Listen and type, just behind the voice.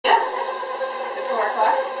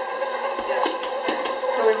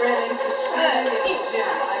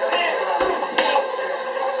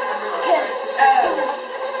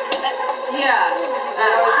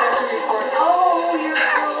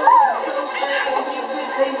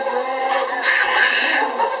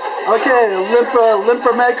Okay,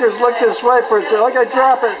 Limpa makers, look this way for a second. Okay,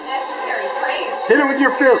 drop it. Hit it with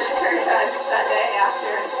your fist.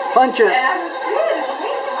 Punch it.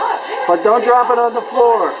 But don't drop it on the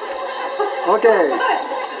floor. Okay.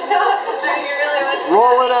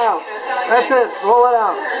 Roll it out. That's it. Roll it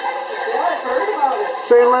out.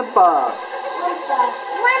 Say Limpa.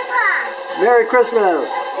 Merry Christmas.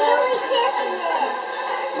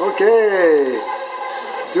 Okay.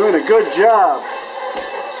 Doing a good job.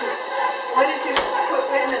 What did you put?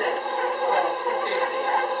 Wait a minute.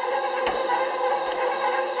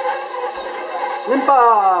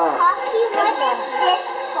 Limpa.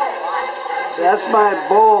 That's my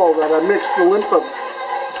bowl that I mixed the Limpa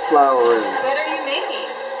flour in. What are you making?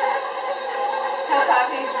 Tell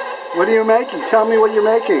Poppy. What are you making? Tell me what you're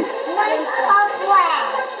making. Limpa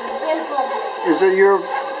bread. Is it your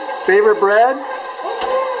favorite bread?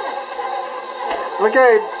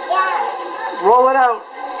 Okay. Yeah. Roll it out.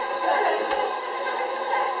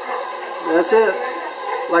 That's it.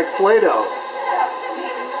 Like Play-Doh.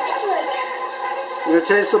 You gonna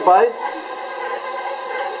taste a bite?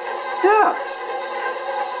 Yeah.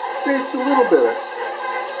 Taste a little bit.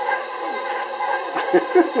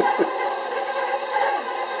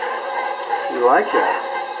 You like that?